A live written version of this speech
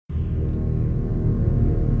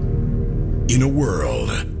In a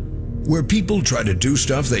world where people try to do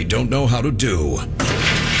stuff they don't know how to do,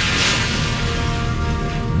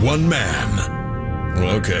 one man,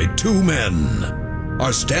 okay, two men,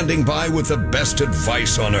 are standing by with the best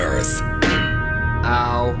advice on earth.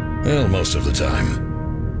 Ow. Well, most of the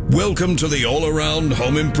time. Welcome to the All-Around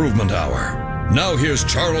Home Improvement Hour. Now here's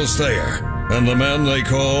Charles Thayer and the man they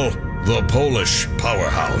call the Polish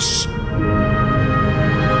Powerhouse.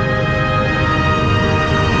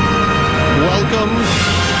 Welcome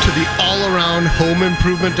to the All-Around Home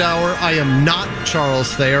Improvement Hour. I am not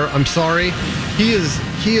Charles Thayer. I'm sorry. He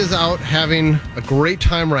is out having a great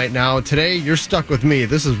time right now. Today, you're stuck with me.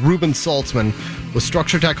 This is Ruben Saltzman with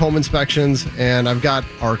Structure Tech Home Inspections, and I've got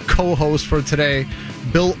our co-host for today,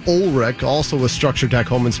 Bill Ulrich, also with Structure Tech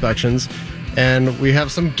Home Inspections. And we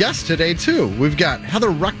have some guests today, too. We've got Heather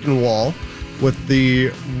Rechtenwall with the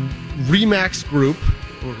Remax Group,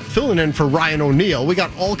 filling in for Ryan O'Neill. We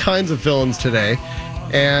got all kinds of fill-ins today.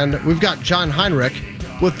 And we've got John Heinrich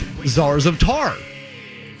with Czars of Tar.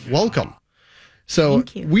 Welcome. So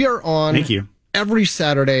we are on every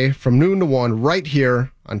Saturday from noon to 1 right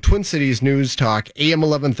here on Twin Cities News Talk, AM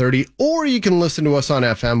 1130, or you can listen to us on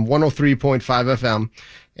FM, 103.5 FM.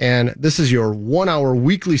 And this is your 1 hour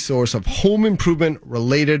weekly source of home improvement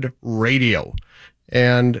related radio.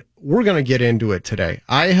 And we're going to get into it today.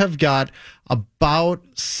 I have got about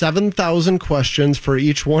 7,000 questions for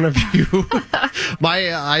each one of you.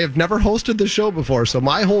 I have never hosted the show before, so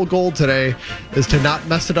my whole goal today is to not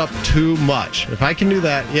mess it up too much. If I can do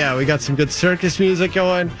that, yeah, we got some good circus music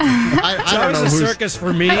going. I don't know who's circus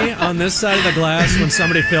for me on this side of the glass when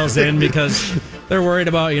somebody fills in because they're worried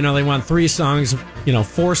about, they want 3 songs,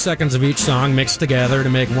 4 seconds of each song mixed together to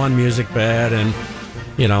make one music bed, and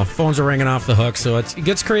phones are ringing off the hook, so it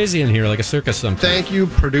gets crazy in here like a circus sometimes. Thank you,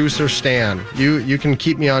 producer Stan. You can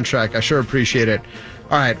keep me on track. I sure appreciate it.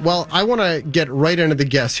 All right, well, I want to get right into the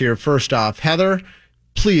guests here. First off, Heather,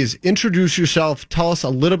 please introduce yourself. Tell us a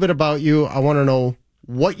little bit about you. I want to know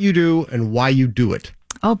what you do and why you do it.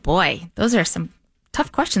 Oh, boy. Those are some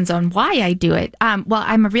tough questions on why I do it. Well,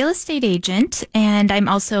 I'm a real estate agent, and I'm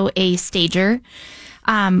also a stager.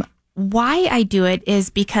 Why I do it is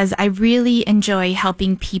because I really enjoy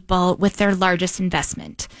helping people with their largest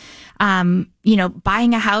investment.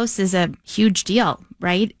 Buying a house is a huge deal,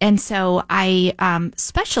 right? And so I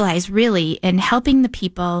specialize really in helping the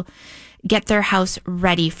people get their house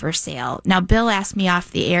ready for sale. Now, Bill asked me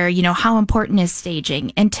off the air, how important is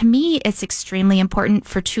staging? And to me, it's extremely important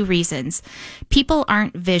for 2 reasons. People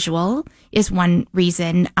aren't visual is one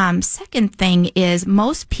reason. Second thing is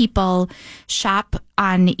most people shop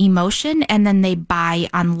on emotion and then they buy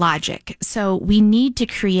on logic. So we need to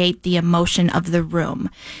create the emotion of the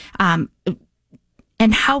room.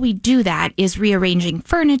 And how we do that is rearranging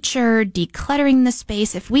furniture, decluttering the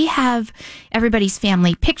space. If we have everybody's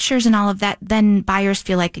family pictures and all of that, then buyers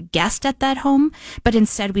feel like a guest at that home. But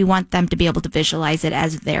instead, we want them to be able to visualize it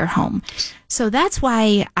as their home. So that's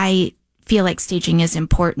why I feel like staging is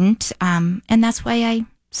important. And that's why I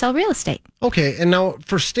sell real estate. Okay. And now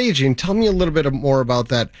for staging, tell me a little bit more about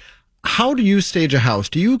that. How do you stage a house?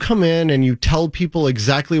 Do you come in and you tell people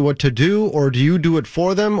exactly what to do, or do you do it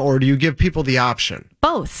for them, or do you give people the option?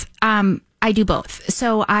 Both. I do both.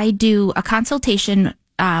 So I do a consultation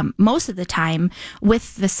most of the time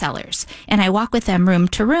with the sellers, and I walk with them room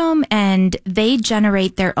to room, and they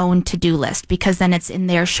generate their own to-do list because then it's in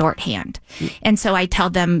their shorthand. And so I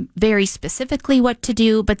tell them very specifically what to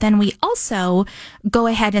do, but then we also go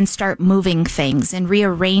ahead and start moving things and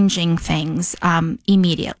rearranging things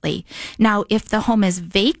immediately. Now, if the home is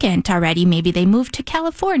vacant already, maybe they moved to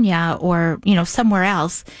California or, somewhere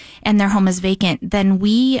else, and their home is vacant, then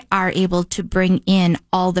we are able to bring in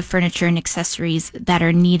all the furniture and accessories that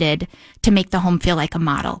are needed to make the home feel like a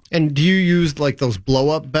model. And do you use like those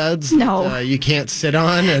blow-up beds? No. That, you can't sit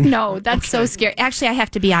on? No, that's so scary. Actually, I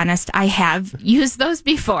have to be honest. I have used those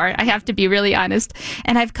before. I have to be really honest.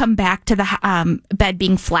 And I've come back to the bed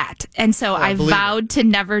being flat. And so I vowed to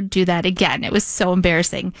never do that again. It was so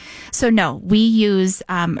embarrassing. So no, we use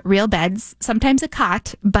real beds, sometimes a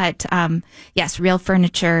cot, but yes, real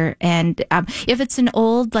furniture. And if it's an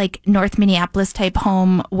old like North Minneapolis type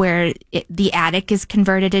home where the attic is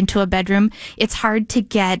converted into a bedroom, it's hard to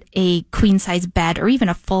get a queen size bed or even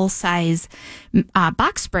a full size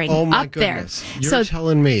box spring up there. You're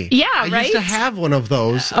telling me. Yeah, right? I used to have one of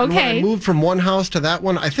those. Okay. And when I moved from one house to that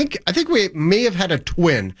one, I think we may have had a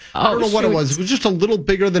twin. I don't know what it was. It was just a little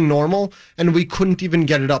bigger than normal, and we couldn't even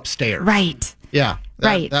get it upstairs. Right. Yeah.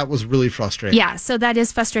 Right. That was really frustrating. Yeah, so that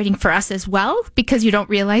is frustrating for us as well because you don't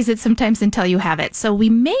realize it sometimes until you have it. So we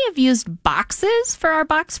may have used boxes for our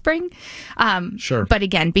box spring. Sure. But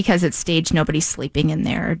again, because it's staged, nobody's sleeping in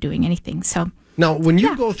there or doing anything. So Now, when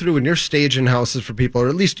you go through and you're staging houses for people, or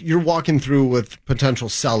at least you're walking through with potential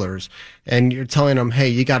sellers and you're telling them, hey,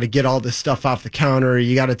 you got to get all this stuff off the counter,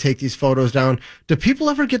 you got to take these photos down. Do people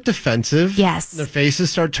ever get defensive? Yes. Their faces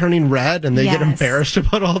start turning red and they get Yes. embarrassed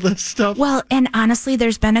about all this stuff? Well, and honestly,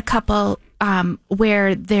 there's been a couple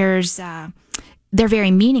where they're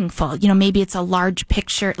very meaningful. You know, maybe it's a large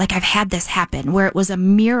picture. Like I've had this happen where it was a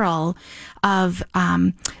mural of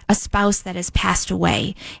a spouse that has passed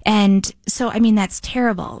away. And so, I mean, that's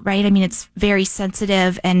terrible, right? I mean, it's very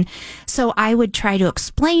sensitive. And so I would try to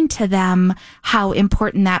explain to them how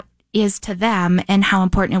important that is to them and how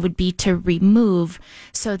important it would be to remove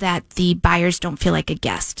so that the buyers don't feel like a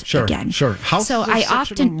guest again. Sure. Houses So are I such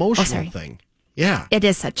often an emotional thing. Yeah. It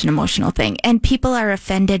is such an emotional thing. And people are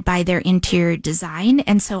offended by their interior design.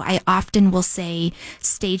 And so I often will say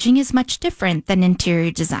staging is much different than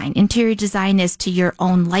interior design. Interior design is to your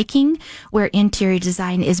own liking, where interior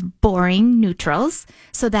design is boring neutrals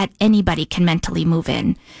so that anybody can mentally move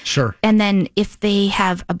in. Sure. And then if they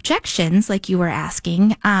have objections, like you were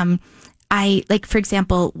asking, I like, for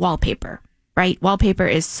example, wallpaper. Right? Wallpaper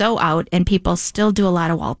is so out and people still do a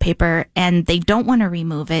lot of wallpaper and they don't want to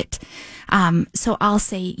remove it. So I'll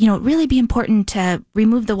say, you know, it'd really be important to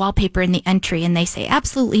remove the wallpaper in the entry. And they say,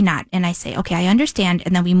 absolutely not. And I say, okay, I understand.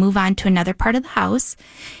 And then we move on to another part of the house.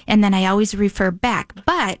 And then I always refer back.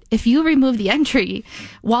 But if you remove the entry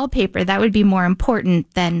wallpaper, that would be more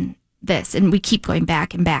important than this. And we keep going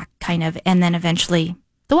back and back kind of. And then eventually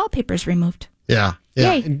the wallpaper is removed. Yeah.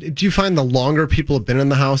 Yeah. Yay. And do you find the longer people have been in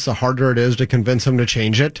the house, the harder it is to convince them to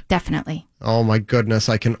change it? Definitely. Oh my goodness,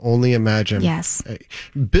 I can only imagine. Yes.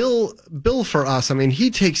 Bill for us, I mean, he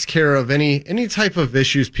takes care of any type of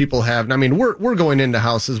issues people have. I mean, we're going into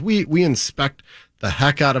houses. We inspect the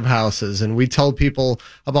heck out of houses and we tell people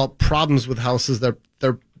about problems with houses that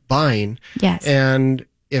they're buying. Yes. And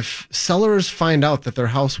if sellers find out that their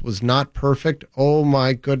house was not perfect, oh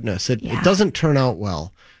my goodness, it doesn't turn out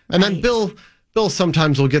well. And then Bill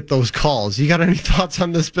sometimes will get those calls. You got any thoughts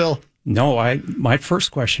on this, Bill? No, my first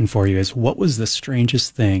question for you is, what was the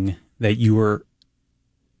strangest thing that you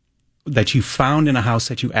found in a house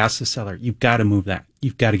that you asked the seller, you've got to move that.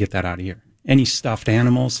 You've got to get that out of here. Any stuffed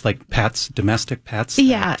animals, like pets, domestic pets?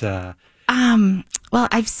 Yeah. That, Well,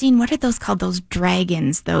 I've seen, what are those called? Those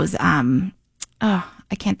dragons, those, I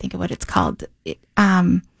can't think of what it's called.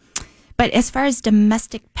 But as far as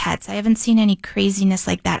domestic pets, I haven't seen any craziness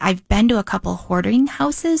like that. I've been to a couple hoarding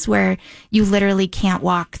houses where you literally can't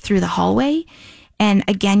walk through the hallway. And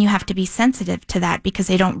again, you have to be sensitive to that because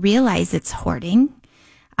they don't realize it's hoarding.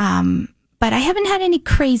 But I haven't had any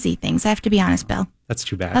crazy things. I have to be honest, Bill. that's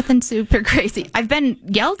too bad. Nothing super crazy. I've been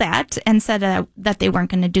yelled at and said that they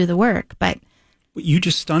weren't going to do the work, but You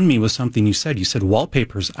just stunned me with something you said. You said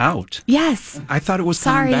wallpaper's out. yes. I thought it was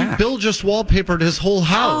Sorry. coming back. Bill just wallpapered his whole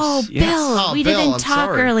house. Oh, Bill, we Bill, didn't I'm talk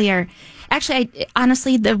sorry. earlier. Actually,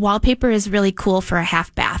 honestly, the wallpaper is really cool for a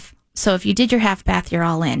half bath. So if you did your half bath, you're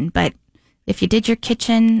all in. But if you did your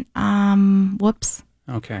kitchen, whoops.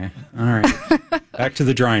 Okay. All right. Back to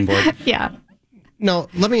the drawing board. Yeah. Now,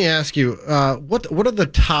 let me ask you, what are the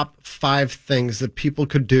top 5 things that people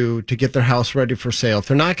could do to get their house ready for sale? If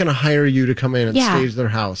they're not going to hire you to come in and Yeah. stage their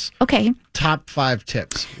house, Okay. top 5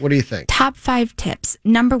 tips. What do you think? Top 5 tips.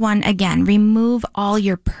 Number 1, again, remove all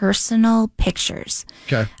your personal pictures.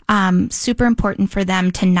 Okay. Super important for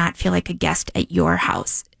them to not feel like a guest at your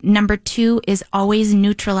house. Number 2 is always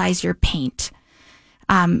neutralize your paint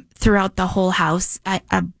throughout the whole house.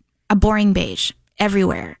 A boring beige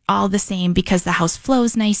everywhere, all the same, because the house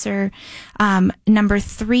flows nicer. Number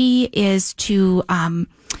 3 is to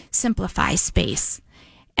simplify space.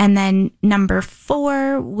 And then number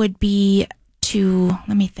 4 would be to,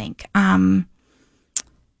 let me think.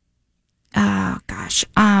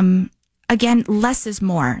 Again, less is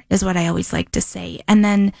more is what I always like to say. And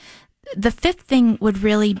then the 5th thing would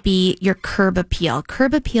really be your curb appeal.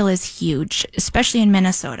 Curb appeal is huge, especially in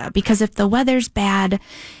Minnesota, because if the weather's bad,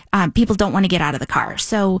 people don't want to get out of the car.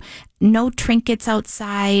 So no trinkets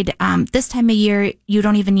outside. This time of year, you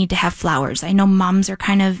don't even need to have flowers. I know mums are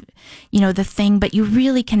kind of, the thing, but you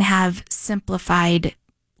really can have simplified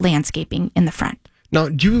landscaping in the front. Now,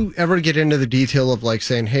 do you ever get into the detail of like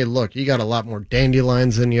saying, hey, look, you got a lot more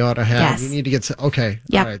dandelions than you ought to have. Yes. You need to get some, okay.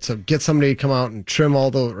 Yep. All right. So get somebody to come out and trim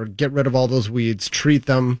or get rid of all those weeds, treat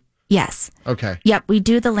them. Yes. Okay. Yep, we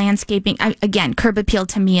do the landscaping. Again, curb appeal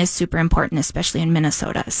to me is super important, especially in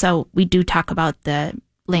Minnesota. So we do talk about the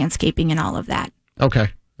landscaping and all of that. Okay.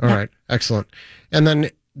 All right. Excellent. And then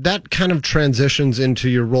that kind of transitions into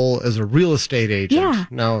your role as a real estate agent. Yeah.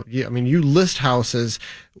 Now, you list houses.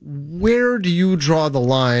 Where do you draw the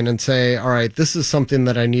line and say, all right, this is something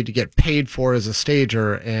that I need to get paid for as a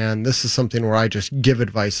stager, and this is something where I just give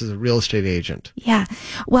advice as a real estate agent? Yeah.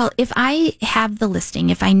 Well, if I have the listing,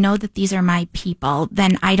 if I know that these are my people,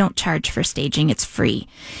 then I don't charge for staging. It's free.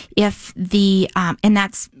 If and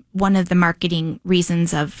that's one of the marketing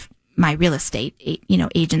reasons of my real estate,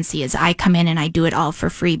 agency is I come in and I do it all for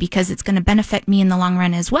free because it's going to benefit me in the long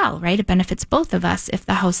run as well, right? It benefits both of us if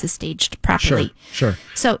the house is staged properly. Sure.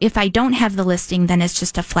 So if I don't have the listing, then it's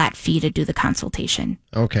just a flat fee to do the consultation.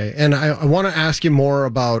 Okay. And I want to ask you more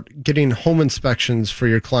about getting home inspections for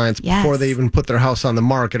your clients before they even put their house on the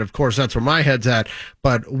market. Of course, that's where my head's at,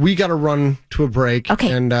 but we got to run to a break. Okay.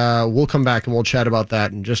 And we'll come back and we'll chat about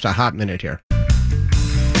that in just a hot minute here.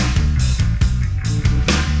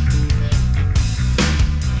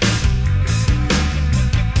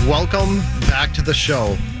 Welcome back to the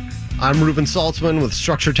show. I'm Ruben Saltzman with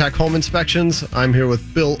Structure Tech Home Inspections. I'm here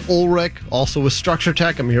with Bill Ulrich, also with Structure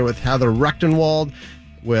Tech. I'm here with Heather Rechtenwald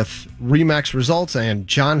with Remax Results and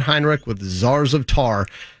John Heinrich with Czars of Tar.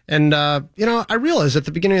 And, I realized at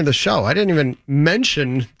the beginning of the show, I didn't even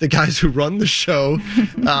mention the guys who run the show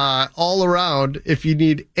all around. If you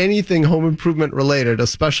need anything home improvement related,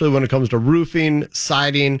 especially when it comes to roofing,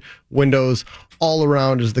 siding, windows, All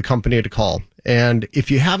Around is the company to call. And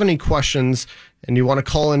if you have any questions and you want to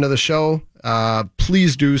call into the show,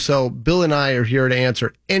 please do so. Bill and I are here to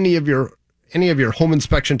answer any of your home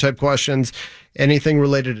inspection type questions. Anything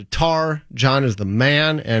related to tar, John is the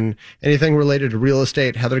man, and anything related to real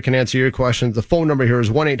estate, Heather can answer your questions. The phone number here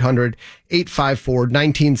is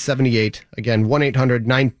 1-800-854-1978. Again,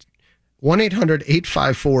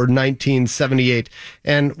 1-800-854-1978.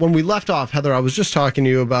 And when we left off, Heather, I was just talking to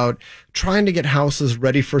you about trying to get houses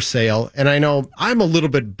ready for sale. And I know I'm a little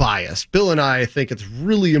bit biased. Bill and I think it's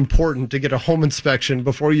really important to get a home inspection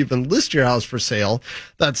before you even list your house for sale.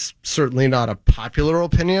 That's certainly not a popular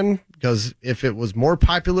opinion, because if it was more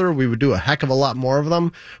popular, we would do a heck of a lot more of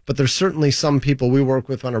them. But there's certainly some people we work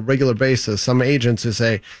with on a regular basis, some agents who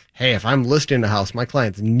say, hey, if I'm listing a house, my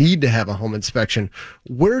clients need to have a home inspection.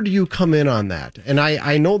 Where do you come in on that? And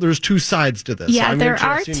I know there's two sides to this. Yeah, so there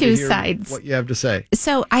are two sides. What you have to say.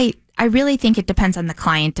 So I really think it depends on the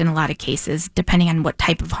client in a lot of cases, depending on what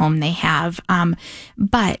type of home they have.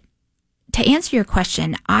 But to answer your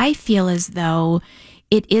question, I feel as though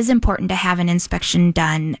it is important to have an inspection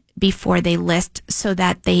done before they list so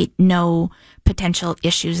that they know potential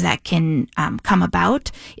issues that can come about.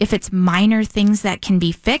 If it's minor things that can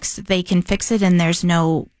be fixed, they can fix it and there's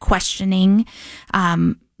no questioning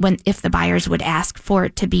if the buyers would ask for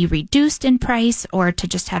it to be reduced in price or to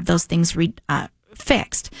just have those things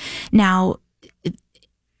fixed. Now,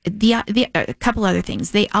 a couple other things.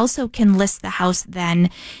 They also can list the house then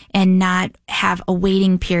and not have a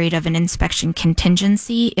waiting period of an inspection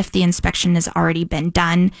contingency if the inspection has already been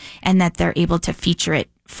done and that they're able to feature it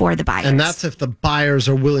for the buyers. And that's if the buyers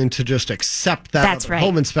are willing to just accept that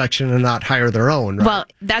home inspection and not hire their own, right? Well,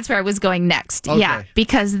 that's where I was going next. Okay. Yeah,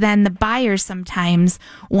 because then the buyers sometimes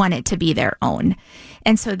want it to be their own.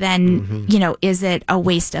 And so then, is it a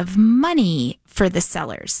waste of money for the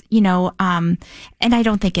sellers? And I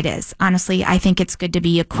don't think it is. Honestly, I think it's good to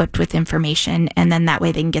be equipped with information, and then that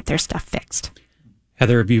way they can get their stuff fixed.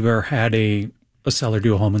 Heather, have you ever had a seller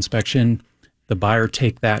do a home inspection, the buyer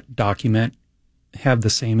take that document, have the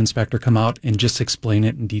same inspector come out and just explain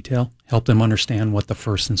it in detail, help them understand what the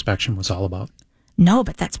first inspection was all about? No,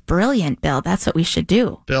 but that's brilliant, Bill. That's what we should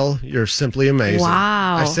do. Bill, you're simply amazing.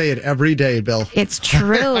 Wow. I say it every day, Bill. It's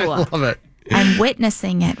true. I love it. I'm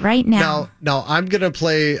witnessing it right now. Now I'm going to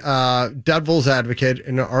play devil's advocate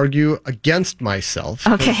and argue against myself.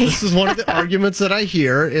 Okay. This is one of the arguments that I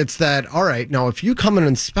hear. It's that, all right, now if you come and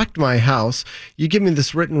inspect my house, you give me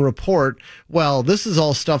this written report. Well, this is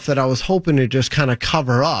all stuff that I was hoping to just kind of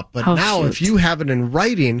cover up. But now if you have it in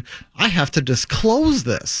writing, I have to disclose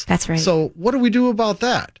this. That's right. So what do we do about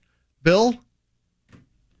that? Bill?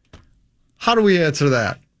 How do we answer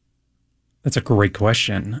that? That's a great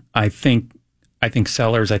question. I think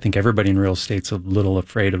sellers, I think everybody in real estate's a little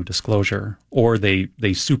afraid of disclosure, or they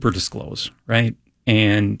super disclose, right?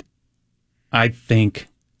 And I think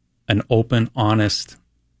an open, honest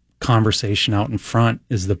conversation out in front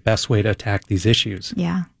is the best way to attack these issues.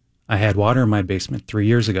 Yeah. I had water in my basement 3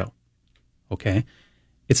 years ago. Okay.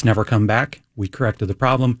 It's never come back. We corrected the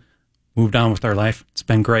problem, moved on with our life. It's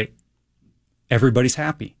been great. Everybody's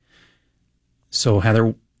happy. So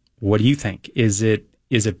Heather, what do you think? Is it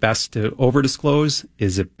best to over disclose?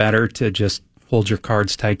 Is it better to just hold your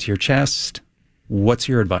cards tight to your chest? What's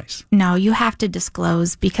your advice? No, you have to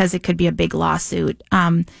disclose because it could be a big lawsuit.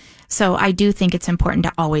 So I do think it's important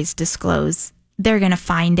to always disclose. They're going to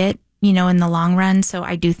find it, in the long run. So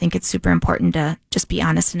I do think it's super important to just be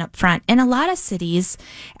honest and upfront. And a lot of cities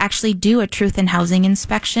actually do a truth in housing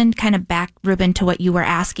inspection, kind of back, Ruben, to what you were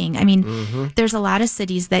asking. I mean, there's a lot of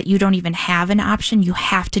cities that you don't even have an option. You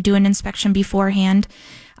have to do an inspection beforehand.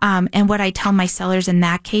 And what I tell my sellers in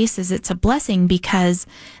that case is it's a blessing because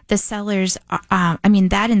the sellers,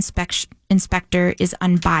 that inspector is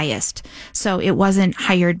unbiased. So it wasn't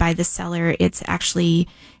hired by the seller. It's actually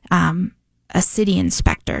a city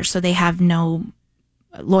inspector. So they have no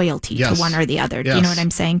loyalty to one or the other. Do you know what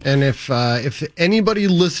I'm saying? And if anybody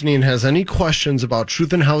listening has any questions about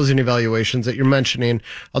truth in housing evaluations that you're mentioning,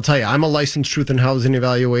 I'll tell you, I'm a licensed truth in housing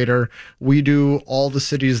evaluator. We do all the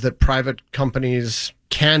cities that private companies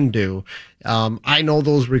can do. I know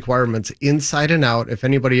those requirements inside and out. If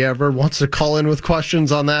anybody ever wants to call in with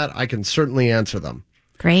questions on that, I can certainly answer them.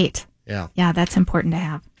 Great. Yeah. Yeah, that's important to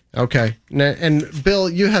have. Okay. And Bill,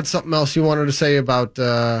 you had something else you wanted to say about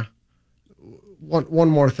one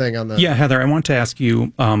more thing on that. Yeah, Heather, I want to ask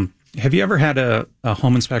you, have you ever had a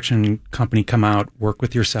home inspection company come out, work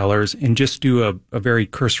with your sellers, and just do a very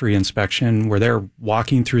cursory inspection where they're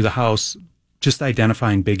walking through the house, just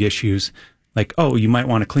identifying big issues? Like, oh, you might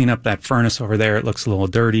want to clean up that furnace over there. It looks a little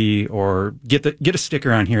dirty, or get a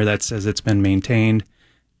sticker on here that says it's been maintained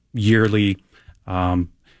yearly.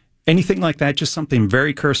 Anything like that, just something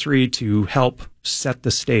very cursory to help set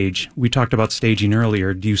the stage. We talked about staging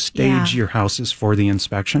earlier. Do you stage your houses for the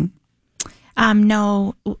inspection?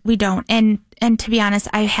 No, we don't. And to be honest,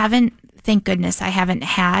 thank goodness I haven't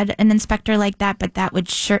had an inspector like that, but that would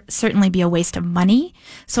certainly be a waste of money.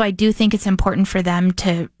 So I do think it's important for them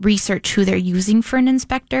to research who they're using for an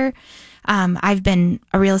inspector. I've been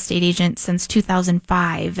a real estate agent since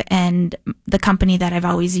 2005, and the company that I've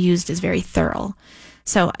always used is very thorough.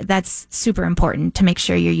 So that's super important to make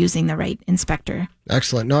sure you're using the right inspector.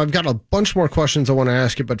 Excellent. Now, I've got a bunch more questions I want to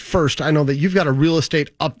ask you, but first, I know that you've got a real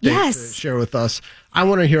estate update to share with us. I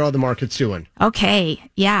want to hear how the market's doing. Okay.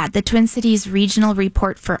 Yeah. The Twin Cities Regional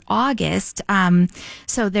Report for August.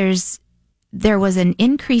 So there was an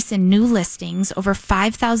increase in new listings. Over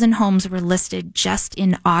 5,000 homes were listed just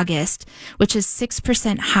in August, which is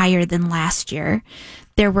 6% higher than last year.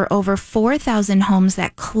 There were over 4,000 homes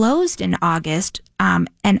that closed in August,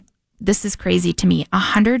 and this is crazy to me.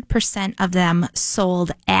 100% of them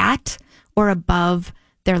sold at or above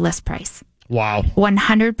their list price. Wow.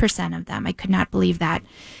 100% of them. I could not believe that.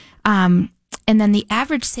 And then the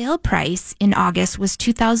average sale price in August was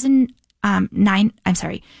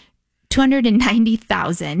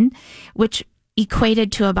 $290,000, which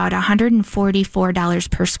equated to about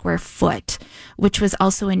 $144 per square foot, which was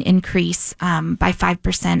also an increase by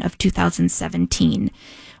 5% of 2017.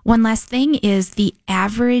 One last thing is the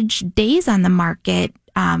average days on the market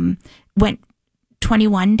went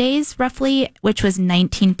 21 days roughly, which was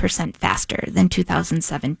 19% faster than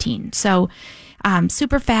 2017. So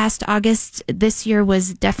super fast. August this year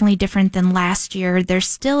was definitely different than last year. There's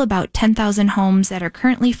still about 10,000 homes that are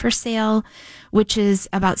currently for sale, which is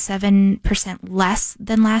about 7% less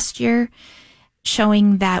than last year,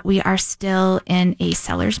 showing that we are still in a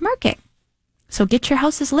seller's market. So get your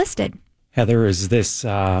houses listed. Heather, is this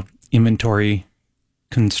inventory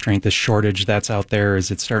constraint, the shortage that's out there, is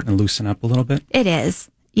it starting to loosen up a little bit? It is.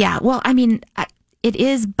 Yeah. Well, I mean, it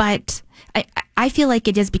is, but I feel like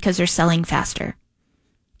it is because they're selling faster.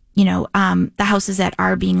 The houses that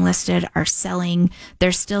are being listed are selling.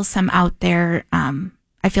 There's still some out there.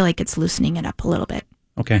 I feel like it's loosening it up a little bit.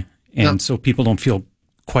 Okay. And so people don't feel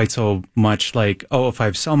quite so much like, oh, if I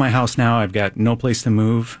sell my house now, I've got no place to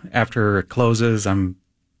move. After it closes, I'm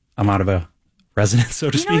out of a residence,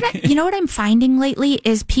 so to speak. You know what I'm finding lately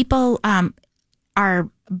is people are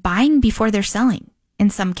buying before they're selling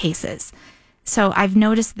in some cases. So I've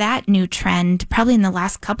noticed that new trend probably in the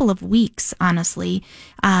last couple of weeks, honestly.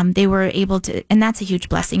 They were able to, and that's a huge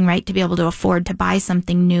blessing, right? To be able to afford to buy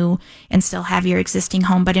something new and still have your existing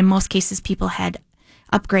home. But in most cases, people had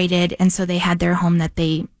upgraded, and so they had their home that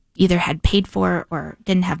they either had paid for or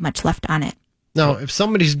didn't have much left on it. Now, if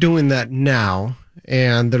somebody's doing that now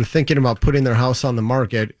and they're thinking about putting their house on the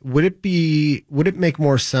market, would it make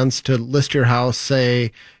more sense to list your house,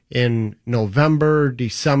 say, in November,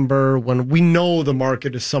 December, when we know the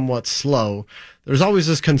market is somewhat slow? there's always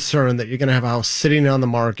this concern that you're going to have a house sitting on the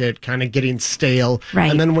market, kind of getting stale. Right.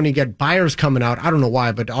 And then when you get buyers coming out, I don't know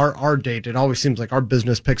why, but our date, it always seems like our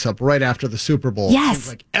business picks up right after the Super Bowl. Yes. It seems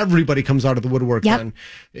like everybody comes out of the woodwork then.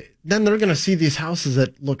 Then they're going to see these houses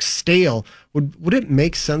that look stale. Would it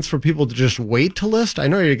make sense for people to just wait to list? I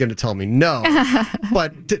know you're going to tell me no,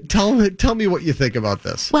 but tell me what you think about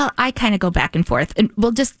this. Well, I kind of go back and forth. And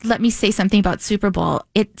well, just let me say something about Super Bowl.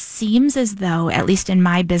 It seems as though, at least in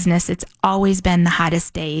my business, it's always been the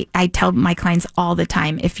hottest day. I tell my clients all the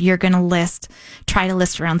time, if you're going to list, try to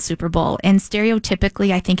list around Super Bowl. And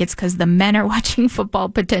stereotypically, I think it's because the men are watching football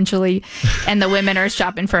potentially and the women are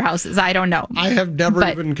shopping for houses. I don't know. I have never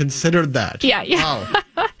even considered that. Yeah. Wow.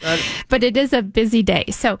 But it is a busy day.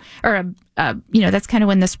 So, that's kind of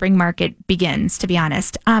when the spring market begins, to be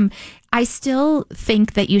honest. I still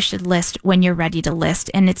think that you should list when you're ready to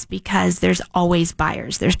list. And it's because there's always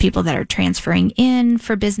buyers. There's people that are transferring in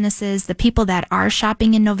for businesses. The people that are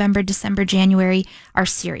shopping in November, December, January are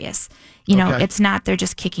serious. It's not they're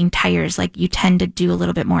just kicking tires. Like you tend to do a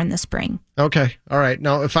little bit more in the spring. Okay. All right.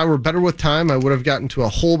 Now, if I were better with time, I would have gotten to a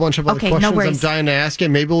whole bunch of other questions no worries. I'm dying to ask you.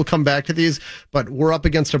 Maybe we'll come back to these, but we're up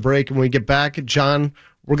against a break. And when we get back, John,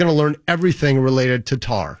 we're going to learn everything related to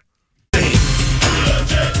tar.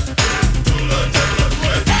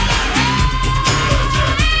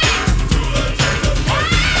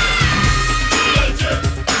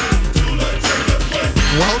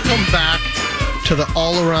 Welcome back to the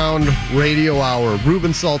all-around radio hour.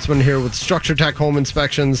 Ruben Saltzman here with Structure Tech Home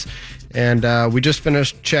Inspections, and we just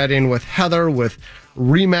finished chatting with Heather with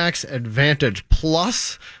Remax Advantage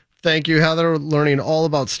Plus. Thank you, Heather, learning all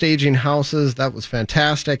about staging houses. That was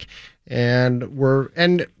fantastic. And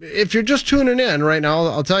if you're just tuning in right now,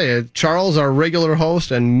 I'll tell you, Charles, our regular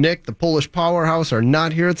host, and Nick, the Polish powerhouse, are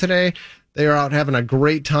not here today. They are out having a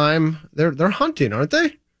great time. They're hunting, aren't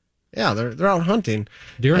they? Yeah, they're out hunting.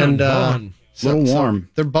 Deer and bow hunting. A little warm.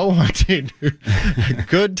 They're bow hunting.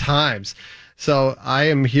 Good times. So I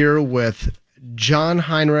am here with John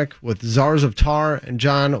Heinrich with Czars of Tar. And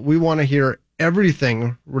John, we want to hear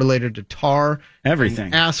everything related to tar.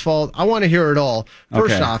 Everything. Asphalt. I want to hear it all.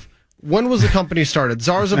 First off, when was the company started?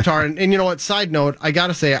 Czars of Tar. And you know what? Side note, I got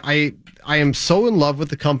to say, I am so in love with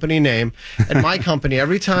the company name. And my company,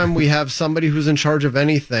 every time we have somebody who's in charge of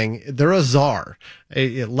anything, they're a czar.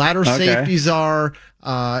 A ladder safety czar,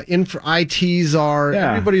 IT czar.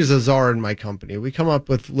 Yeah. Everybody's a czar in my company. We come up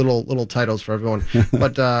with little titles for everyone.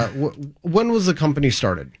 But when was the company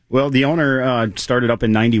started? Well, the owner started up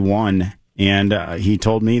in 91, and he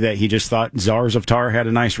told me that he just thought Czars of Tar had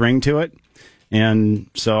a nice ring to it. And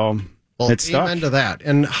so it's stuck. Amen to that.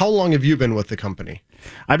 And how long have you been with the company?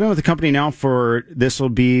 I've been with the company now for, I'll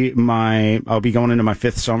be going into my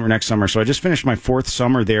 5th summer next summer. So I just finished my 4th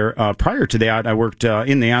summer there. Prior to that, I worked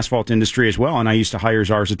in the asphalt industry as well, and I used to hire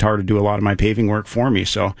Czars of Tar to do a lot of my paving work for me.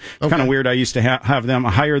 So kind of weird. I used to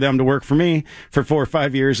hire them to work for me for 4 or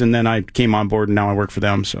 5 years, and then I came on board, and now I work for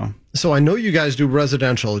them. So I know you guys do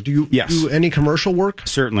residential. Do you do any commercial work?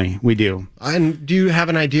 Certainly, we do. And do you have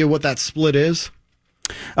an idea what that split is?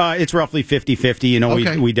 It's roughly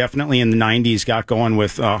 50-50. We definitely in the 90s got going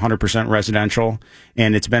with 100% residential,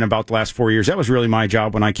 and it's been about the last 4 years. That was really my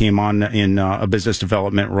job when I came on in a business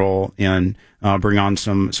development role and bring on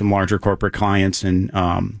some larger corporate clients and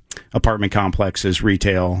apartment complexes,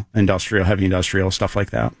 retail, industrial, heavy industrial, stuff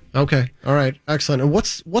like that. Okay. All right. Excellent. And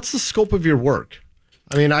what's the scope of your work?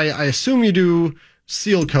 I mean, I assume you do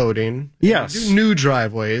seal coating. Yes. Do new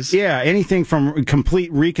driveways. Yeah, anything from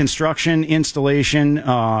complete reconstruction, installation,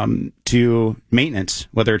 to maintenance,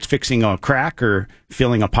 whether it's fixing a crack or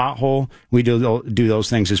filling a pothole. We do those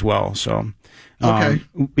things as well. So,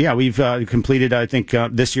 we've completed, I think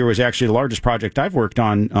this year was actually the largest project I've worked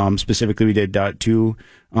on. Specifically, we did 2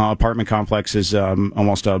 apartment complexes,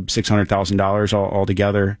 almost $600,000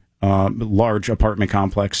 altogether. Large apartment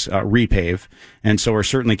complex repave, and so we're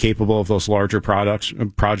certainly capable of those larger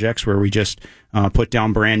projects where we just put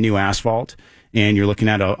down brand new asphalt, and you're looking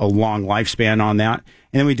at a long lifespan on that.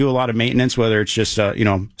 And then we do a lot of maintenance, whether it's just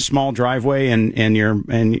small driveway and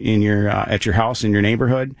you're at your house in your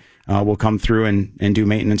neighborhood. We'll come through and do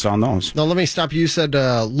maintenance on those. Now, let me stop you. You said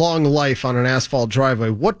long life on an asphalt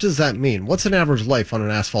driveway. What does that mean? What's an average life on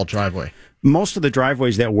an asphalt driveway? Most of the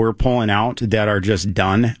driveways that we're pulling out that are just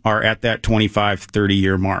done are at that 25,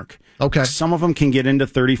 30-year mark. Okay. Some of them can get into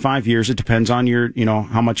 35 years. It depends on your,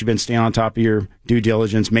 how much you've been staying on top of your due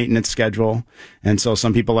diligence, maintenance schedule. And so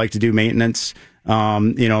some people like to do maintenance,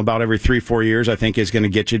 about every 3-4 years, I think is going to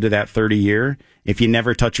get you to that 30 year. If you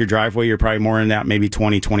never touch your driveway, you're probably more in that maybe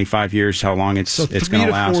 20, 25 years, how long it's going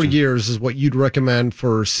to last. So 3 to 4 years is what you'd recommend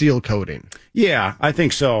for seal coating. Yeah, I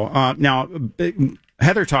think so. Now,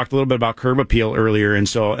 Heather talked a little bit about curb appeal earlier, and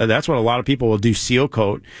so that's what a lot of people will do, seal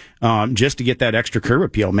coat, just to get that extra curb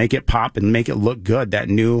appeal, make it pop and make it look good, that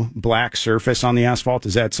new black surface on the asphalt.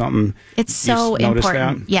 Is that something it's so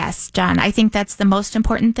important? That? Yes, John. I think that's the most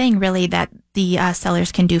important thing, really, that the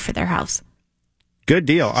sellers can do for their house. Good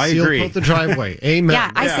deal. I agree. Seal coat the driveway. Amen.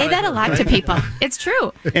 Yeah, I say that a lot to people. It's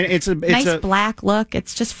true. And it's a nice black look.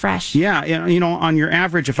 It's just fresh. Yeah, on your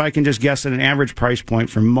average, if I can just guess at an average price point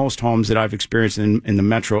for most homes that I've experienced in the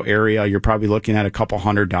metro area, you're probably looking at a couple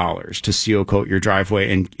 $100 to seal coat your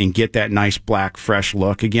driveway and get that nice black, fresh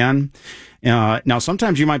look again. Now,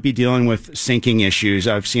 sometimes you might be dealing with sinking issues.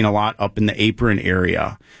 I've seen a lot up in the apron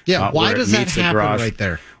area. Yeah, why does that happen right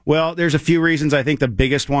there? Well, there's a few reasons. I think the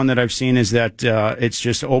biggest one that I've seen is that it's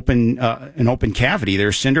just an open cavity.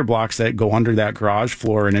 There's cinder blocks that go under that garage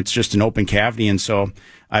floor, and it's just an open cavity. And so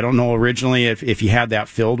I don't know originally if you had that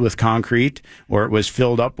filled with concrete or it was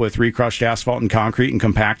filled up with recrushed asphalt and concrete and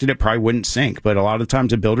compacted, it probably wouldn't sink. But a lot of times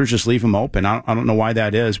the builders just leave them open. I don't know why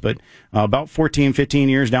that is, but about 14, 15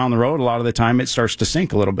 years down the road, a lot of the time it starts to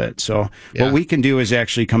sink a little bit. So what we can do is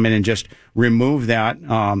actually come in and just remove that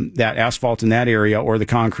asphalt in that area or the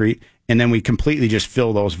concrete, and then we completely just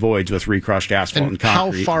fill those voids with recrushed asphalt and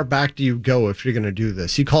concrete. How far back do you go if you're going to do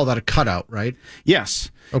this? You call that a cutout, right?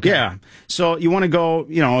 Yes. Okay. Yeah. So you want to go,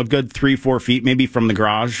 a good 3-4 feet, maybe from the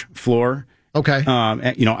garage floor. Okay.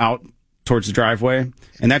 Out towards the driveway,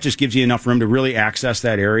 and that just gives you enough room to really access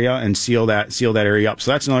that area and seal that area up.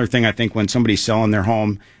 So that's another thing I think when somebody's selling their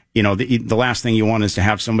home. The last thing you want is to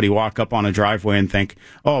have somebody walk up on a driveway and think,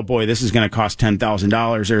 oh boy, this is going to cost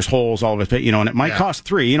 $10,000. There's holes all of it, and it might cost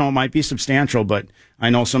 $3, it might be substantial, but I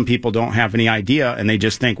know some people don't have any idea and they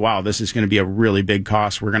just think, wow, this is going to be a really big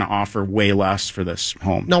cost. We're going to offer way less for this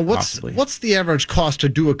home. Now, what's the average cost to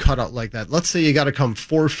do a cutout like that? Let's say you got to come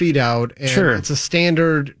 4 feet out and it's a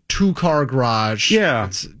standard 2-car garage. Yeah.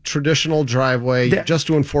 It's traditional driveway. You're just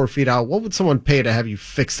doing 4 feet out. What would someone pay to have you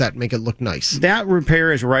fix that and make it look nice? That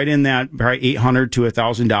repair is right in that probably $800 to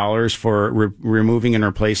 $1,000 for removing and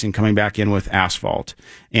replacing, coming back in with asphalt.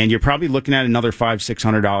 And you're probably looking at another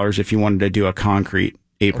 $500-$600 if you wanted to do a concrete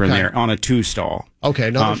apron there on a 2-stall. Okay,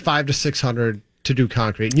 another $500 to $600 to do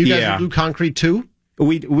concrete. And you guys will do concrete too?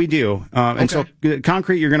 We do. And so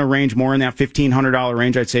concrete, you're going to range more in that $1,500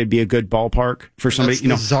 range. I'd say would be a good ballpark for somebody.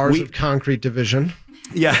 That's the Czars of Concrete division.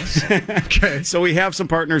 Yes. Okay. So we have some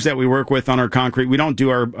partners that we work with on our concrete. We don't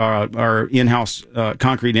do our in-house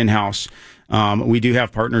concrete in-house. We do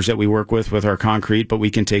have partners that we work with our concrete, but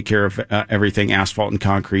we can take care of everything asphalt and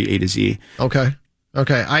concrete A to Z. Okay.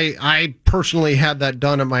 I personally had that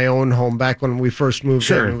done at my own home back when we first moved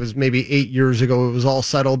in. It was maybe 8 years ago. It was all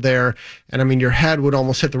settled there. And I mean, your head would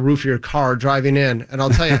almost hit the roof of your car driving in. And I'll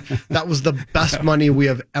tell you, that was the best money we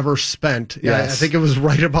have ever spent. Yes. I think it was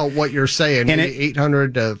right about what you're saying. And maybe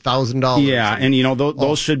 $800 to $1,000. Yeah. And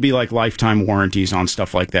those should be like lifetime warranties on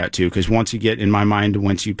stuff like that too. Cause once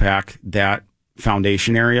you pack that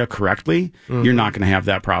foundation area correctly, you're not going to have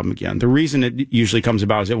that problem again. The reason it usually comes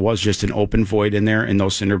about is it was just an open void in there, and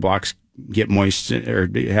those cinder blocks get moist or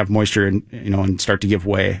have moisture and start to give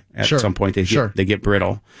way at some point. They get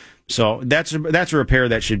brittle. So that's a repair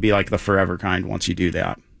that should be like the forever kind once you do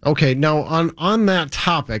that. Okay, now on that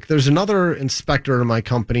topic, there's another inspector in my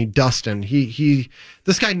company, Dustin.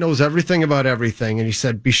 This guy knows everything about everything, and he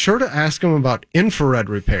said, be sure to ask him about infrared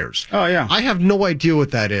repairs. Oh, yeah. I have no idea what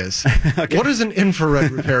that is. Okay. What is an infrared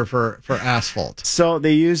repair for asphalt? So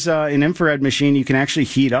they use an infrared machine. You can actually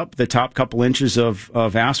heat up the top couple inches of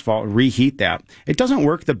asphalt, reheat that. It doesn't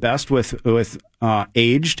work the best with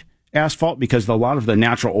aged asphalt because a lot of the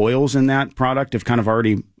natural oils in that product have kind of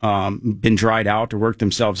already been dried out or worked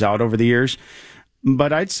themselves out over the years.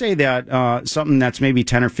 But I'd say that something that's maybe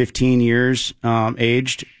 10 or 15 years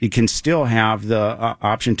aged, you can still have the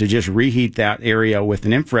option to just reheat that area with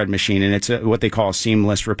an infrared machine, and it's what they call a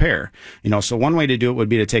seamless repair. So one way to do it would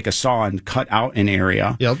be to take a saw and cut out an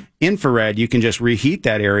area. Yep. Infrared, you can just reheat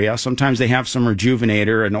that area. Sometimes they have some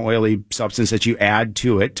rejuvenator, an oily substance that you add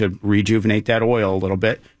to it to rejuvenate that oil a little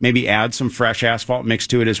bit. Maybe add some fresh asphalt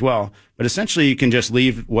mixed to it as well. But essentially, you can just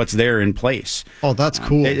leave what's there in place. Oh, that's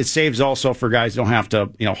cool. It saves also for guys who don't have to,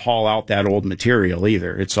 haul out that old material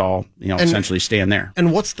either. It's all, essentially staying there.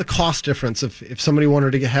 And what's the cost difference if somebody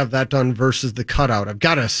wanted to have that done versus the cutout? I've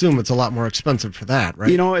got to assume it's a lot more expensive for that,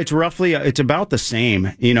 right? It's about the same.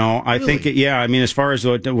 I think, as far as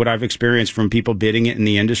what I've experienced from people bidding it in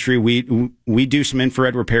the industry, we do some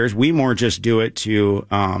infrared repairs. We more just do it to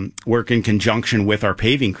work in conjunction with our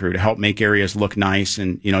paving crew to help make areas look nice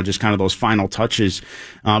and, just kind of those final touches.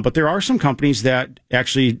 But there are some companies that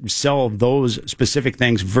actually sell those specific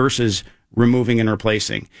things versus removing and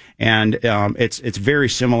replacing. And it's very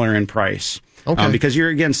similar in price. Okay. Because you're,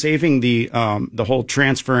 again, saving the whole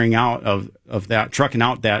transferring out of that, trucking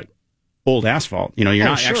out that old asphalt. You're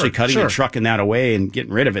not actually cutting and trucking that away and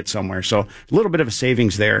getting rid of it somewhere. So a little bit of a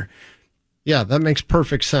savings there. Yeah, that makes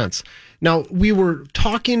perfect sense. Now, we were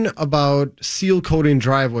talking about seal coating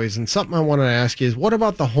driveways, and something I want to ask you is, what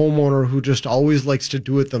about the homeowner who just always likes to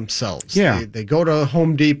do it themselves? Yeah. They go to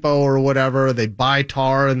Home Depot or whatever, they buy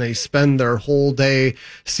tar, and they spend their whole day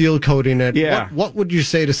seal coating it. Yeah. What would you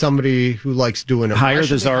say to somebody who likes doing it? Hire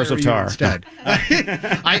the czars of tar. Instead.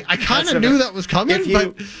 I kind of knew that was coming,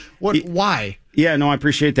 but why? Yeah, no, I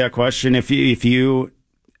appreciate that question. If you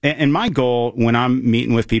And my goal when I'm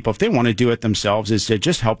meeting with people, if they want to do it themselves, is to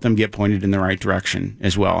just help them get pointed in the right direction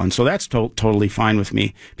as well. And so that's totally fine with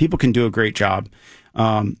me. People can do a great job.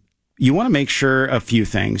 You want to make sure a few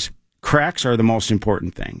things. Cracks are the most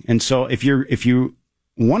important thing. And so if you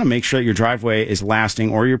want to make sure that your driveway is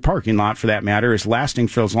lasting, or your parking lot for that matter is lasting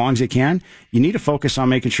for as long as it can, you need to focus on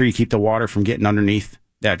making sure you keep the water from getting underneath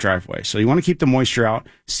that driveway. So you want to keep the moisture out,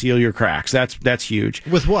 seal your cracks. That's huge.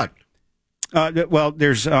 With what? Well,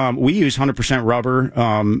 there's we use 100% rubber,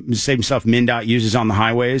 same stuff MnDOT uses on the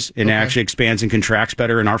highways, and it actually expands and contracts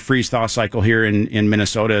better. And our freeze-thaw cycle here in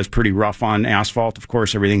Minnesota is pretty rough on asphalt. Of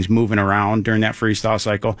course, everything's moving around during that freeze-thaw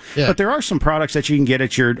cycle. Yeah. But there are some products that you can get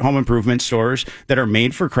at your home improvement stores that are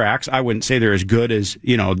made for cracks. I wouldn't say they're as good as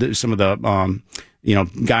some of the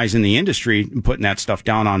guys in the industry putting that stuff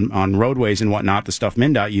down on roadways and whatnot, the stuff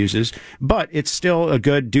MnDOT uses, but it's still a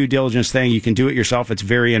good due diligence thing. You can do it yourself. It's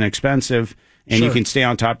very inexpensive, and you can stay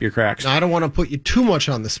on top of your cracks. Now, I don't want to put you too much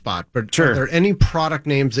on the spot, but are there any product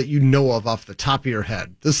names that you know of off the top of your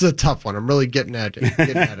head? This is a tough one. I'm really getting at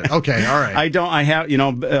it. Okay, all right. I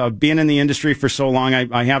have, being in the industry for so long,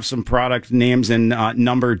 I have some product names and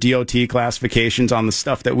number DOT classifications on the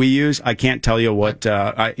stuff that we use. I can't tell you what,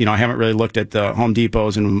 I haven't really looked at the Home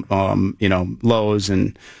Depots and, Lowe's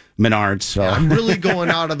and Menards. So I'm really going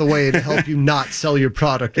out of the way to help you not sell your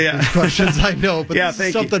product with these questions, I know, but this is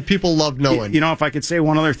stuff that people love knowing. If I could say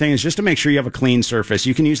one other thing is just to make sure you have a clean surface.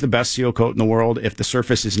 You can use the best seal coat in the world. If the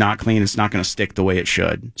surface is not clean, it's not going to stick the way it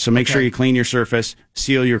should. So make sure you clean your surface,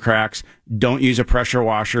 seal your cracks. Don't use a pressure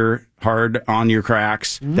washer hard on your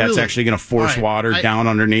cracks. Really? That's actually going to force water down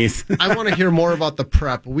underneath. I want to hear more about the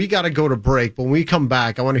prep. We got to go to break. When we come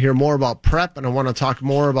back, I want to hear more about prep, and I want to talk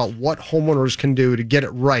more about what homeowners can do to get it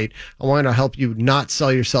right. I want to help you not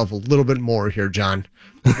sell yourself a little bit more here, John.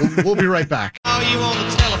 We'll be right back. Call you on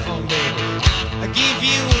the telephone, baby. I give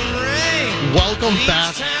you a ring. Welcome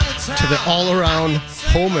back to the all-around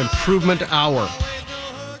home improvement hour.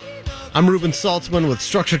 I'm Ruben Saltzman with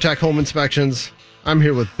Structure Tech Home Inspections. I'm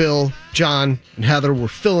here with Bill, John, and Heather. We're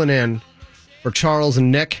filling in for Charles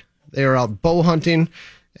and Nick. They are out bow hunting,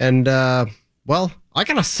 and I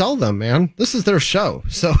gotta sell them, man. This is their show,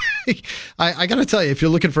 so I gotta tell you, if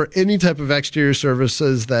you're looking for any type of exterior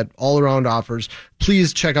services that All Around offers,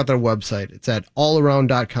 please check out their website. It's at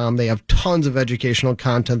allaround.com. They have tons of educational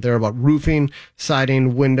content there about roofing,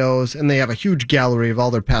 siding, windows, and they have a huge gallery of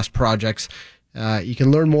all their past projects. You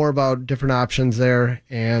can learn more about different options there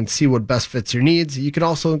and see what best fits your needs. You can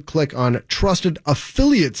also click on Trusted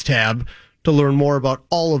Affiliates tab to learn more about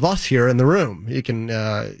all of us here in the room. You can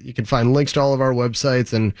find links to all of our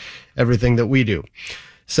websites and everything that we do.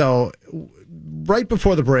 So right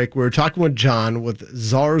before the break, we were talking with John with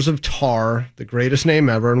Czars of Tar, the greatest name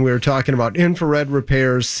ever, and we were talking about infrared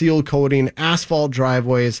repairs, seal coating, asphalt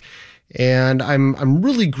driveways, and I'm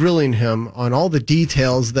really grilling him on all the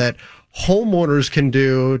details that homeowners can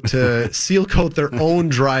do to seal coat their own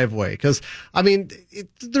driveway. Because,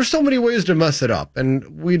 there's so many ways to mess it up,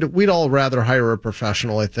 and we'd all rather hire a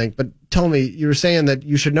professional, I think. But tell me, you were saying that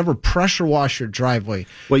you should never pressure wash your driveway.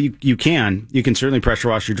 Well, you can certainly pressure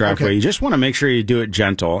wash your driveway. Okay. You just want to make sure you do it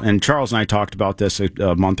gentle. And Charles and I talked about this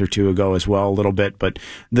a month or two ago as well, a little bit. But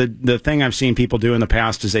the thing I've seen people do in the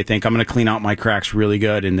past is they think, I'm going to clean out my cracks really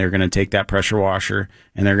good, and they're going to take that pressure washer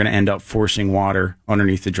and they're going to end up forcing water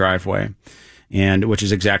underneath the driveway. And which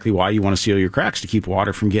is exactly why you want to seal your cracks, to keep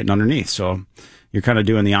water from getting underneath. So you're kind of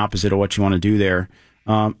doing the opposite of what you want to do there.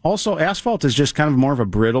 Also, asphalt is just kind of more of a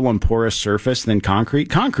brittle and porous surface than concrete.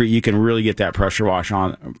 Concrete, you can really get that pressure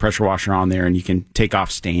washer on there, and you can take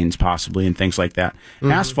off stains possibly and things like that.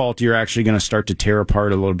 Asphalt, you're actually going to start to tear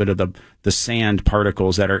apart a little bit of the sand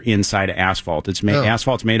particles that are inside of asphalt.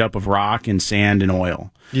 Asphalt's made up of rock and sand and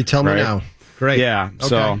oil. You tell me now. Great. Yeah. Okay.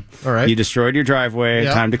 So all right. You destroyed your driveway.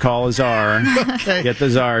 Yep. Time to call a czar. Okay. Get the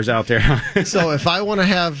czars out there. So if I want to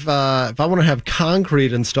have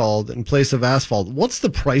concrete installed in place of asphalt, what's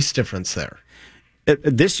the price difference there?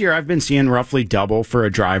 This year, I've been seeing roughly double for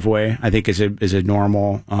a driveway. I think is a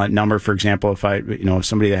normal number. For example, if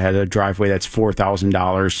somebody that had a driveway that's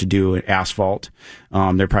 $4,000 to do asphalt,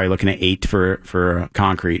 they're probably looking at $8,000 for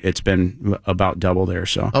concrete. It's been about double there.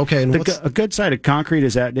 So okay, and a good side of concrete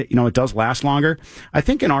is that it does last longer. I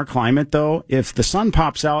think in our climate though, if the sun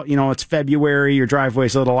pops out, it's February, your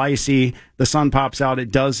driveway's a little icy, the sun pops out,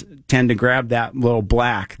 it does tend to grab that little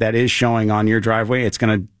black that is showing on your driveway. It's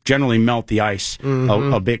going to generally melt the ice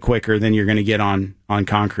a bit quicker than you're going to get on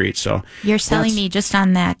concrete. So you're selling me just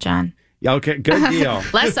on that, John. Yeah, okay, good deal.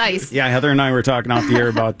 Less ice. Yeah, Heather and I were talking off the air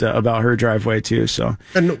about her driveway too. So,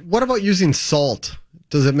 and what about using salt?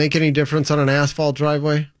 Does it make any difference on an asphalt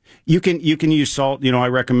driveway? You can use salt. I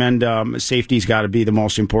recommend safety's got to be the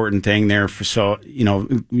most important thing there.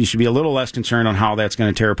 You should be a little less concerned on how that's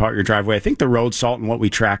going to tear apart your driveway. I think the road salt and what we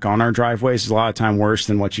track on our driveways is a lot of time worse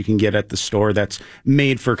than what you can get at the store that's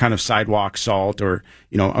made for kind of sidewalk salt or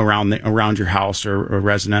around your house or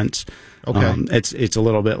residence. Okay, it's a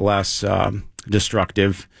little bit less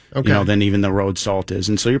destructive. Than even the road salt is,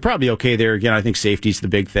 and so you're probably okay there. Again, I think safety's the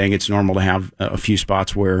big thing. It's normal to have a few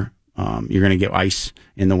spots where you're going to get ice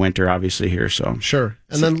in the winter, obviously, here. So sure.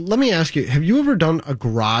 And then let me ask you, have you ever done a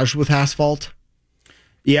garage with asphalt?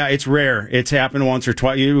 Yeah, it's rare. It's happened once or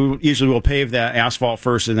twice. You usually will pave that asphalt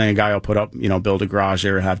first, and then a guy will put up, build a garage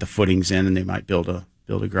there, have the footings in, and they might build a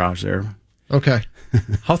garage there. Okay.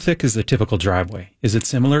 How thick is the typical driveway? Is it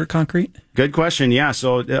similar to concrete? Good question. Yeah.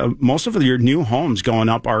 So most of your new homes going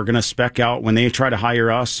up are going to spec out when they try to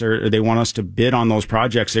hire us or they want us to bid on those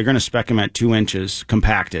projects. They're going to spec them at 2 inches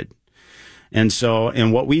compacted. And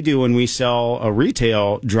what we do when we sell a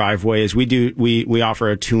retail driveway is we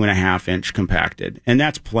offer a 2.5 inch compacted, and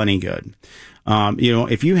that's plenty good.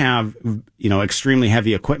 If you have, extremely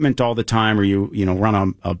heavy equipment all the time, or you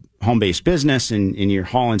run a home-based business and you're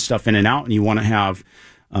hauling stuff in and out and you want to have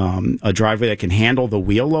a driveway that can handle the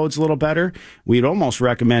wheel loads a little better, we'd almost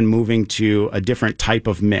recommend moving to a different type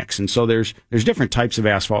of mix. And so there's different types of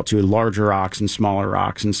asphalt too, larger rocks and smaller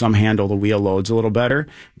rocks, and some handle the wheel loads a little better,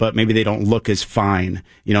 but maybe they don't look as fine.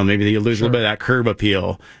 Maybe you lose a little bit of that curb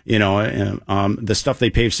appeal. The stuff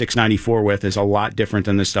they pave 694 with is a lot different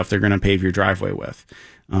than the stuff they're going to pave your driveway with.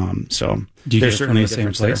 So do you there's get it from certainly the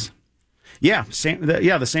same place? There. Yeah,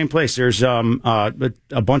 the same place. There's a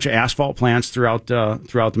bunch of asphalt plants throughout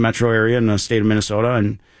the metro area in the state of Minnesota,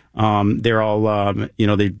 and they're all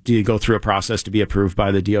they do go through a process to be approved by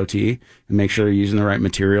the DOT and make sure they're using the right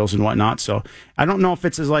materials and whatnot. So I don't know if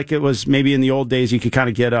it's as like it was maybe in the old days. You could kind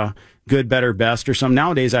of get a good, better, best or something.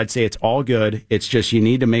 Nowadays, I'd say it's all good. It's just you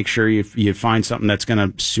need to make sure you find something that's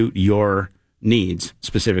going to suit your needs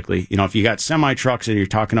specifically. If you got semi trucks and you're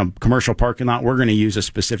talking a commercial parking lot, we're going to use a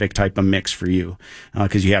specific type of mix for you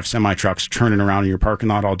because you have semi trucks turning around in your parking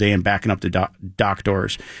lot all day and backing up to dock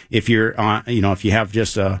doors. If you're if you have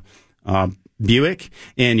just a Buick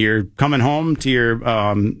and you're coming home to your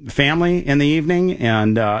family in the evening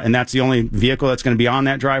and that's the only vehicle that's going to be on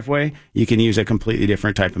that driveway, you can use a completely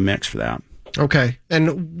different type of mix for that. Okay.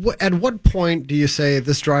 And at what point do you say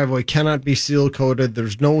this driveway cannot be seal coated?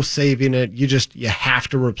 There's no saving it. You have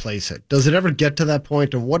to replace it. Does it ever get to that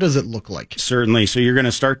point, and what does it look like? Certainly. So you're going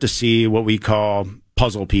to start to see what we call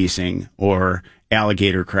puzzle piecing or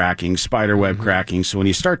alligator cracking, spider web cracking. So when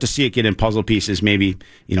you start to see it get in puzzle pieces, maybe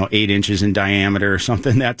 8 inches in diameter or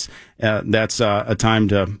something, that's a time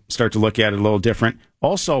to start to look at it a little different.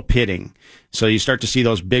 Also pitting. So you start to see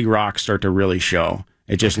those big rocks start to really show.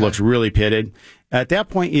 It just looks really pitted. At that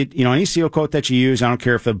point, any seal coat that you use, I don't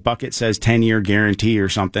care if the bucket says 10-year guarantee or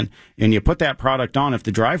something, and you put that product on, if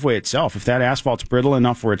the driveway itself, if that asphalt's brittle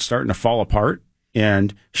enough where it's starting to fall apart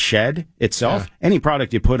and shed itself, any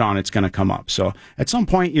product you put on, it's going to come up. So at some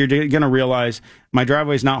point, you're going to realize my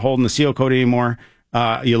driveway's not holding the seal coat anymore.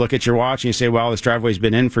 You look at your watch and you say, well, this driveway's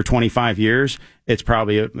been in for 25 years.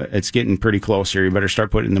 It's getting pretty close here. You better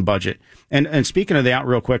start putting in the budget. And speaking of that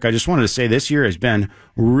real quick, I just wanted to say this year has been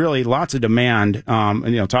really lots of demand.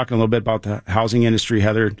 Talking a little bit about the housing industry,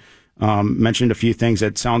 Heather mentioned a few things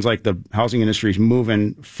that sounds like the housing industry is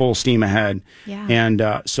moving full steam ahead. Yeah. And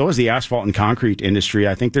so is the asphalt and concrete industry.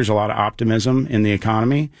 I think there's a lot of optimism in the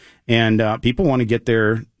economy. and people want to get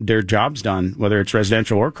their jobs done, whether it's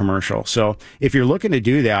residential or commercial. So if you're looking to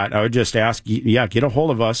do that, I would just ask, get a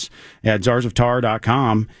hold of us at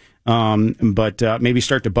czarsoftar.com. But maybe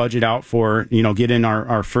start to budget out for, get in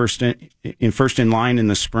our first in line in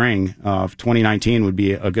the spring of 2019 would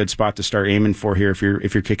be a good spot to start aiming for here if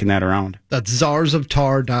you're kicking that around. That's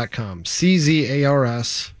czarsoftar.com.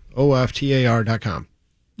 CZARSOFTAR.com.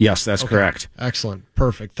 Yes, that's correct. Excellent.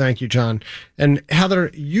 Perfect. Thank you, John. And Heather,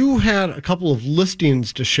 you had a couple of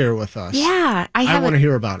listings to share with us. Yeah. I want to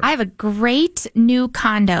hear about it. I have a great new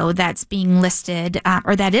condo that's being listed,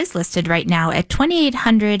 or that is listed right now at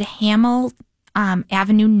 2800 Hamel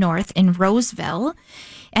Avenue North in Roseville.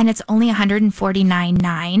 And it's only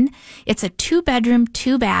 $149,900. It's a 2-bedroom,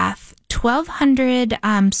 2-bath, 1,200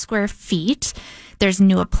 square feet. There's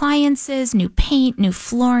new appliances, new paint, new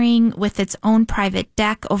flooring with its own private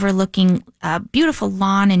deck overlooking a beautiful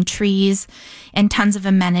lawn and trees and tons of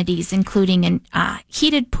amenities, including a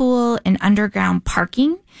heated pool and underground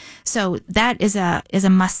parking. So that is a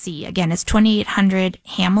must-see. Again, it's 2800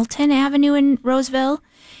 Hamilton Avenue in Roseville.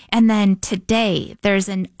 And then today, there's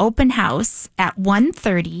an open house at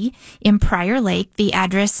 1:30 in Prior Lake. The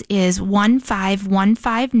address is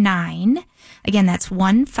 15159. Again, that's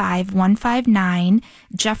 15159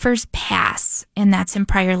 Jeffers Pass, and that's in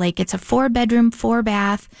Prior Lake. It's a 4-bedroom,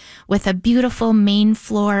 4-bath with a beautiful main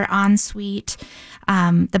floor ensuite.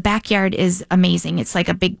 The backyard is amazing. It's like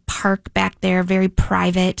a big park back there, very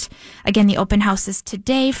private. Again, the open house is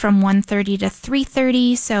today from 1:30 to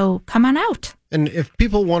 3:30, so come on out. And if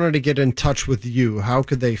people wanted to get in touch with you, how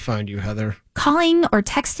could they find you, Heather? Calling or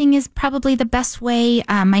texting is probably the best way.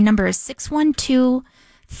 My number is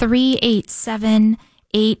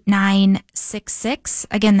 612-387-8966.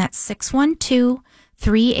 Again, that's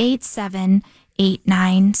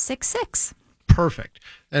 612-387-8966. Perfect.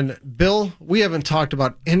 And Bill, we haven't talked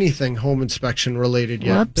about anything home inspection related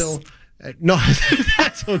yet. Whoops. Bill, no,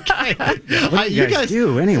 that's okay. What do you guys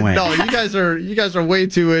do anyway? No, you guys are way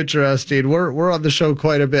too interesting. We're on the show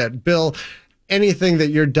quite a bit. Bill, anything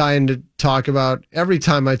that you're dying to talk about? Every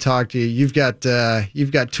time I talk to you, you've got 2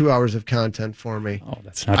 hours of content for me. Oh,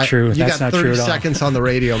 that's not true. You That's got not 30 true at all. seconds on the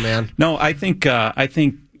radio, man. No, I think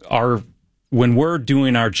when we're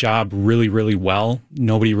doing our job really, really well,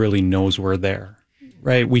 nobody really knows we're there.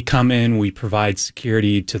 Right? We come in, we provide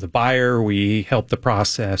security to the buyer, we help the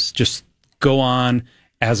process just go on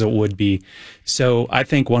as it would be. So I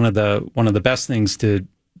think one of the best things to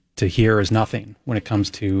hear is nothing when it comes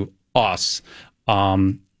to us.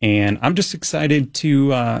 And I'm just excited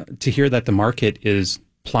to hear that the market is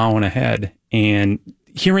plowing ahead, and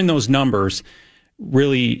hearing those numbers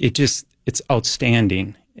really, it's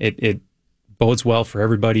outstanding. It bodes well for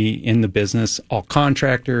everybody in the business, all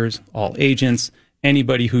contractors, all agents,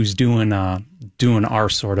 anybody who's doing our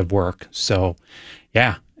sort of work. So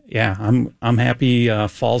yeah, I'm happy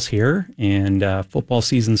fall's here and football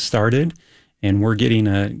season started, and we're getting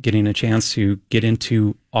a chance to get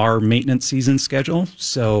into our maintenance season schedule.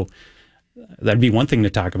 So that'd be one thing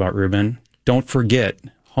to talk about, Ruben. Don't forget,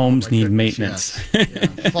 homes need maintenance. Yes.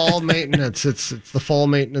 Yeah. Fall maintenance. It's the fall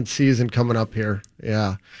maintenance season coming up here.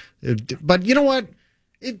 Yeah. But you know what?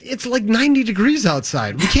 It's like 90 degrees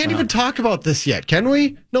outside. We can't even talk about this yet, can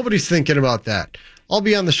we? Nobody's thinking about that. I'll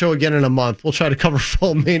be on the show again in a month. We'll try to cover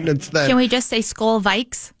fall maintenance then. Can we just say Skol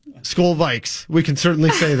Vikes? Skol Vikes. We can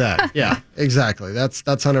certainly say that. Yeah, exactly.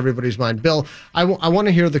 That's on everybody's mind. Bill, I want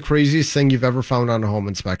to hear the craziest thing you've ever found on a home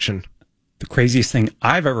inspection. The craziest thing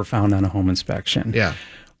I've ever found on a home inspection. Yeah.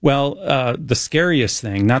 Well, the scariest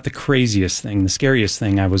thing, not the craziest thing, the scariest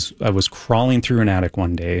thing, I was crawling through an attic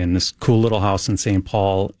one day in this cool little house in St.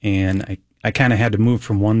 Paul, and I kind of had to move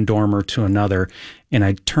from one dormer to another, and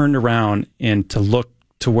I turned around and to look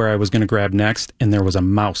to where I was going to grab next, and there was a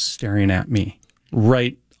mouse staring at me,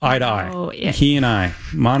 right eye to eye. Oh, yeah. He and I,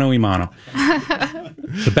 mano y mano.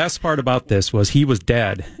 The best part about this was he was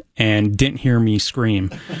dead and didn't hear me scream,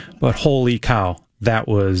 but holy cow, that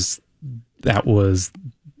was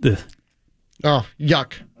Oh,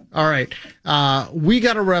 yuck. All right. We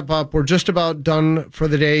got to wrap up. We're just about done for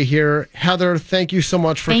the day here. Heather, thank you so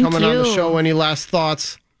much for coming on the show. Any last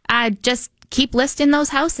thoughts? Just keep listing those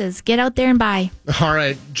houses. Get out there and buy. All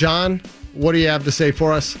right. John, what do you have to say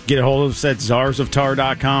for us? Get a hold of us at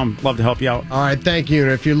czarsoftar.com. Love to help you out. All right. Thank you.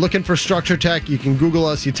 And if you're looking for Structure Tech, you can Google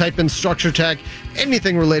us. You type in Structure Tech,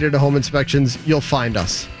 anything related to home inspections, you'll find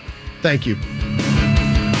us. Thank you.